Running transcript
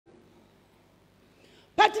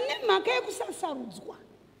but nemhaka yekusasarudzwa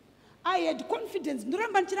I had confidence.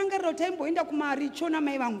 Ndoramba ndichirangarira kuti taimboenda kumaricho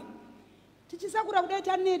namai vangu tichisakura kudai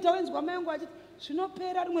taneta wenzwa mai vangu achiti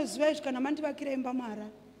zvinopera rimwe zuva izvi kana mandivakira imba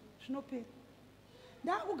muHarare zvinopera.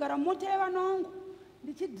 Ndakugara mota yevana vangu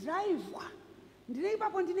ndichidhiraivhwa ndine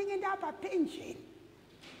ipapo ndinenge ndapa pension.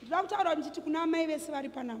 Ndinoda kutaura ndichiti kuna amai vese vari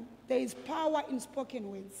panapa, there is power in spoken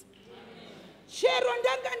words. Chero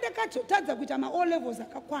ndanga ndakatotadza kuita ma-O levels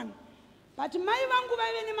akakwana, but mai vangu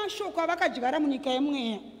vaive nemashoko avakadyara munyika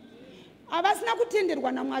yemweya, havasina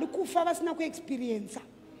kutenderwa naMwari kufa, vasina kuexperiensa.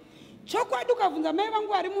 Chokwadi ukabvunza mai vangu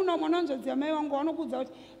vari muno mwananzodziva mai vangu vanokuudza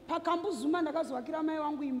kuti pakambuzuma ndakazovakira mai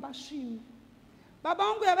vangu imba svino. Baba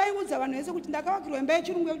vangu yavaiudza vanhu vese kuti ndakavakirwa imba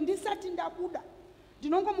yechirungu yekuti ndisati ndabuda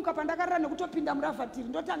ndinongomuka pandakarara nekutopinda muravhatiri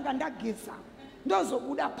ndotanga ndageza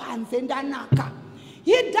ndozobuda panze ndanaka.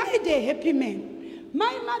 He died a happy man.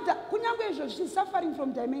 My mother kunyange izvo she's suffering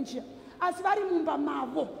from dementia asi vari mumba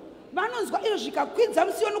mavo vanonzwa izvo zvikakwidza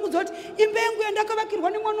musiwo nokudza kuti imba yangu yandakavakirwa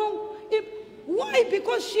nemwana wangu. Why?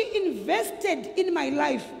 Because she invested in my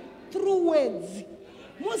life through words.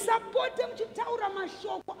 Musapote muchitaura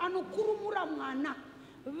mashoko anokurumura mwana.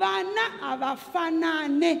 Vana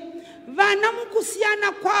havafanane. Vana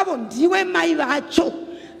mukusiyana kwavo ndiwe mai vacho.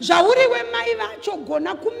 Zvauriwe mai vacho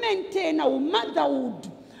gona kumaintaina motherhood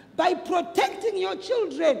by protecting your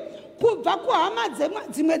children. Kubva kuhama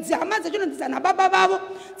dzimwe dzihama dzacho nonziza nababa vavo,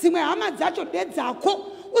 dzimwe hama dzacho ndedzako.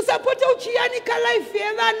 Usapote uchiyanika life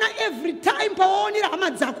yevana every time pawaonera hama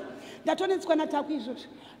dzako. Ndatonetswa nataku izvozvo.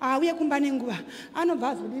 Auye kumba nenguva anobva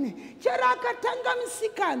azodini. Chero akatanga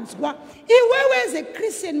misikanzwa. Iwewe as a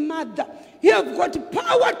Christian mother, you have got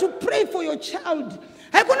power to pray for your child.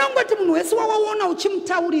 Haikona ngoti munhu wese wawaona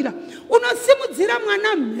uchimutaurira unosimudzira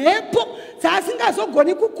mwana mhepo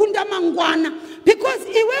dzaasingazogoni kukunda mangwana, because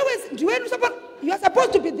iwewe you are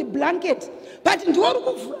supposed to be the blanket, but ndiwe uri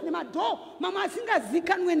kuvhura nemadhoo mamwe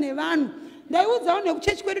asingazikanwe nevanhu. Ndaiudzawo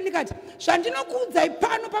nekuchechi kwedu ndikati zvandinokuudzai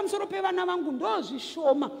pano pamusoro pevana vangu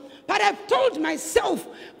ndozvishoma, but I've told myself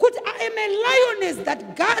kuti I am a lioness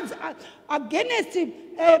that guards against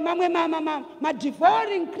mamwe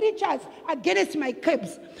devouring creatures against my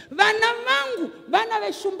cubs. Vana vangu vana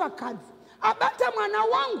veshumbakadzi, abata mwana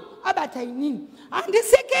wangu abata inini.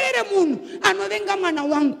 Handisekerere munhu anovenga mwana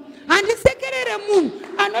wangu, handisekerere munhu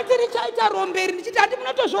anoti richaita romberi ndichiti hati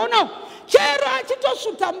munotozvionawo. Chero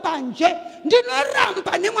achitosvuta mbanje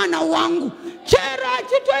ndinoramba nemwana wangu. Chero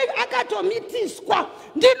akatomitiswa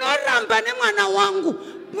ndinoramba nemwana wangu.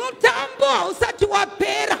 Mutambo hausati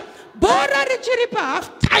wapera, bhora richiri pahalf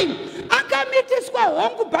time. Akamitiswa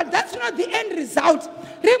hongu, but that's not the end result.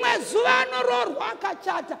 Rimwe zuva anoroorwa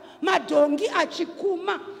akachata, madhongi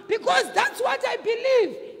achikuma, because that's what I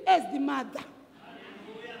believe as the mother.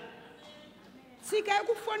 Tsika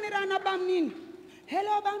yekufonerana bamnini.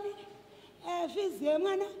 Hello bamnini. Fiziye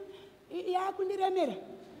mwana yakundiremera.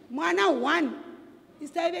 Mwana 1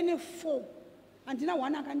 isaive ne4 handina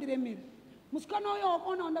 1 akandiremera. Musikana uyo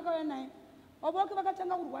wakaona wandakauya naye wavoke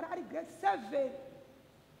vakatanga kurwara ari grade 7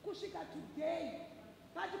 kusvika today.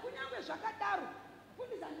 But kunyange zvakadaro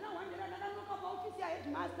fundisa handina 1 ndakanoka paofisi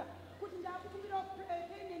yaheadmaster kuti ndakutumbirawo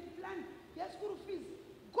payment plan yeschool fees.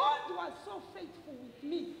 God was so faithful with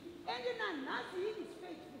me, and nanhasi he is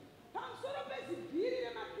faithful. Pamusoro pezibhiri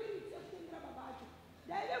remapiritsi ekutengera baba acho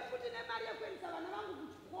ndaive futi nemari yekuendesa vana vangu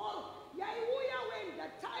kuchikoro yaiuya when the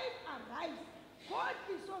time arrives. God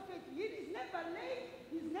is so faithful. He is never late,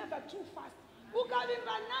 he is never too fast.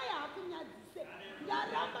 Ukavimba naye hakunyadzise.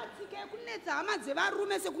 Ndaramba tsika yekunetsa hama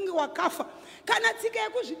dzevarume sekunge wakafa, kana tsika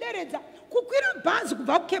yekuzvideredza kukwira bhazi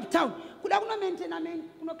kubva kuCape Town kuda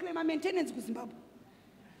kunoclaima maintenance kuZimbabwe.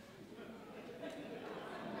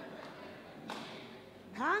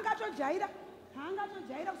 Haangatojaira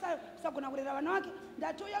kusagona kurera vana vake.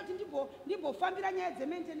 Ndatoya kuti ndimbofambira nyaya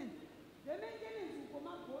dzemaintenance. Dzemaintenance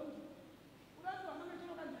komabhondi kuratiwa mwana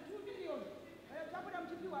chinokanzi 2 million. Tabuda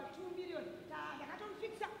muchipiwa 2 million.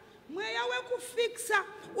 Ndakatomufikisa. Mweya wekufikisa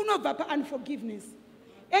unobva paunforgiveness.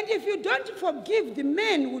 And if you don't forgive the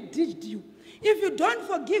man who ditched you, if you don't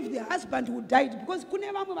forgive the husband who died, because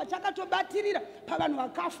kune vamwe vachakatobatirira pavanhu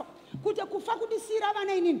vakafa kuti kufa kudisira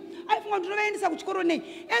vana inini aifunga ndinovaendesa kuchikoro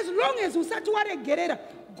nei. As long as usati waregerera,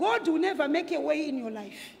 God will never make a way in your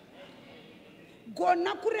life.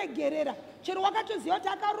 Gona kuregerera. Chero wakatoziva kuti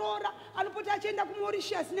akaroora anopota achienda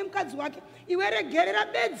kuMauritius nemukadzi wake, iwe regerera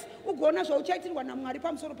bedzi ugoona zvauchaitirwa naMwari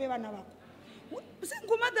pamusoro pevana vako.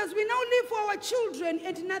 Single mothers, we now live for our children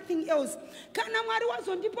and nothing else. Kana Mwari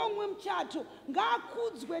wazondipa umwe muchato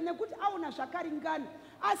ngaakudzwe nekuti aona zvakaringana,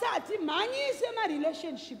 asi hatimhanyise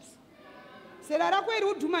marelationships. Zera rako iri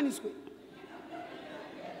udhumaniswe.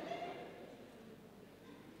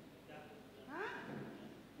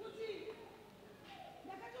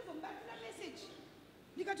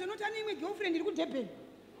 ndotane imwe girlfriend iri kuDurban.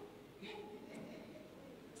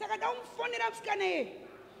 Saka ndamufonera musikana yeye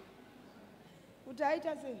kuti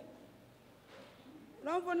aita sei.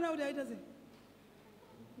 Ndamufonera kuti aita sei.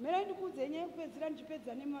 Mera ndikuudze nyaya yekupedzisira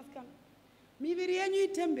ndichipedza nemasikana. Miviri yenyu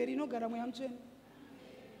itemberi inogara mweya mutsvene.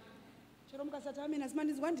 Chero mukasati ameni asi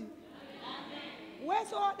mandinzwa ndini.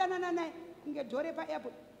 Wese wadanana naye kunge dhore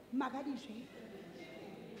paairport makadi zvei.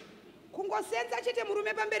 Kungosenza chete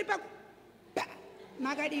murume pamberi pako.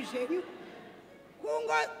 Makadi zvenyu.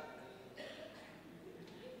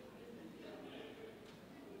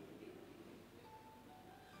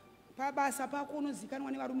 Pabasa pako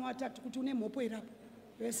unozikanwa nevarume vatatu kuti une mhopo irapo.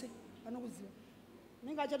 Vese vanokuziva.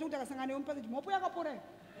 Unenge achati kuti akasangana newe mupasiti mhopo yakapora here.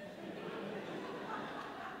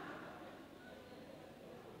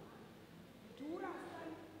 Dhura.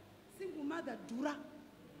 Single mother dhura.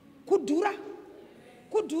 Kudhura.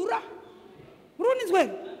 Kudhura. Murunizwe.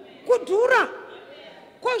 Kudhura.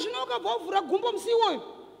 Kwa zvino ukabva uvhura gumbo musi iwoyo.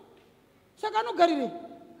 Saka anogarire.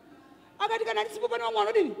 Akati kana ndisipo pane vamwe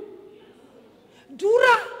vanodini.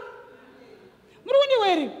 Dhura. Muruniwe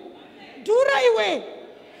here. Dhura iwe.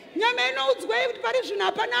 Nyama inoudzwe kuti pari zvino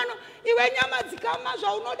hapana ano. Iwe nyama dzikama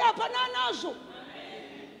zvaunoda hapana anazvo.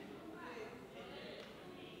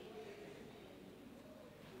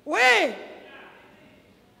 We.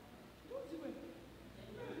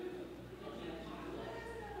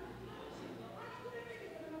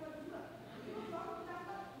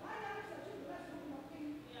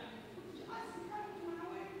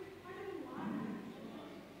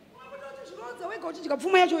 Wega uchidya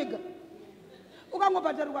pfuma yacho wega.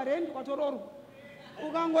 Ukangobhadharirwa rent watororwa.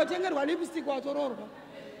 Ukangotengerwa lipstick watororwa.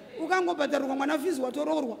 Ukangobhadharirwa mwana fees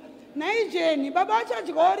watororwa. Naijeni baba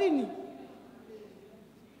achadyawo rini.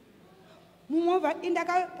 Mumovha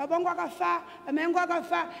indaka baba wangu akafa, mai vangu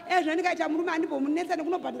akafa. Zvandikaita murume andimbomunetsa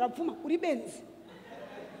nekunobhadhara pfuma uri benzi.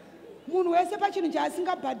 Munhu wese pachinhu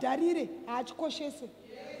chaasingabhadharire haachikoshese.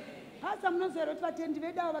 Hasa munozera kuti vatendi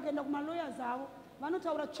vedawo vakaenda kumalawyers avo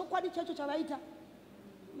vanotaura chokwadi chacho chavaita.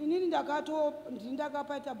 Inini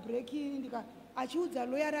ndakapaita break achiudza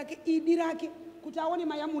lawyer rake idi rake kuti aone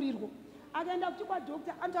mayamurirwo. Akaenda kuti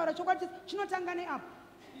kwadoctor anotaura chokwadi chinotanga neapo.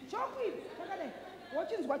 Chokwadi chakadai.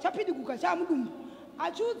 Wochinzwa chapidiguka chamudumbu.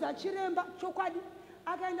 Achiudza chiremba chokwadi.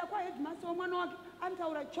 Akaenda kwaheadmaster womwana wake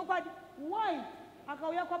anotaura chokwadi. Why?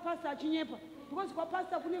 Akauya kwapastor achinyepa. Because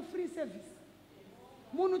kwapastor kune free service.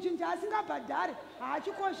 Munhu chinhu chaasingabhadhare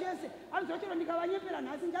haachikoshese. Anozochero ndikavanyepera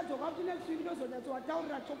nhasi ndadzoka kuti next week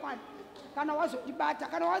ndozonyatsoataurira chokwadi. Kana wazodibata,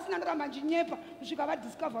 kana wasina ndaramba ndinyepa kusvika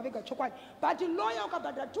vadiscover vega chokwadi. But lawyer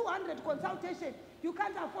ukabhadhara 200 consultation, you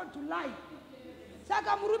can't afford to lie.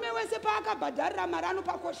 Saka murume wese paakabhadharira mari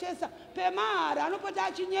anopakoshesa pemahara anopota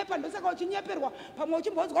achinyepa. Ndosaka uchinyeperwa pamwe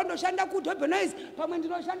uchimbodzwa ndoshanda kuDurbanese pamwe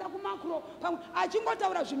ndinoshanda kuMacro pamwe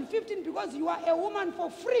achingotaura zvinhu 15 because you are a woman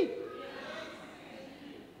for free.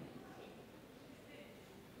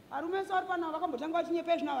 Arume sori pano vakambotanga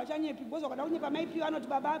vachinyepa zvino havachanyepi because vakada kunyepa maipiwa anoti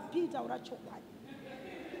baba taura chokwadi.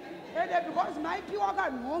 Ende because maipiwa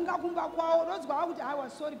akanhonga kumba kwawo ndodzwa kuti I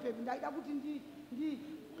was sorry baby ndaida kuti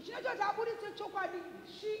chinachoti abudise chokwadi.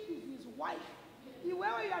 She is his wife.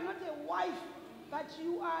 Iwewe you are not a wife but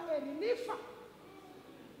you are a reliever.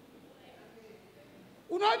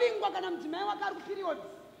 Unovingwa kana mudzimai wake ari kuperiod.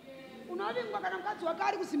 Unovingwa kana mukadzi wake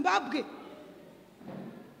ari kuZimbabwe.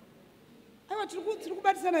 Aiwa tiri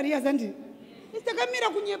kubatisana riya zandi. Takamira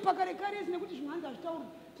kunyepa kare kare nekuti zvimwe hanzi hazvitaurwi.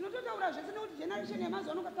 Tinototaura zvese nekuti generation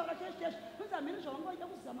yemazuva ano ukataura cheshe ndozi hamene zvawangoita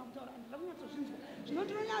kuzama kutaura handida kunyatsozvinzwa. Zvino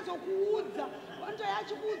tinonyatsokuudza. Vanto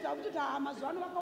yachikuudza kuti mazuva ano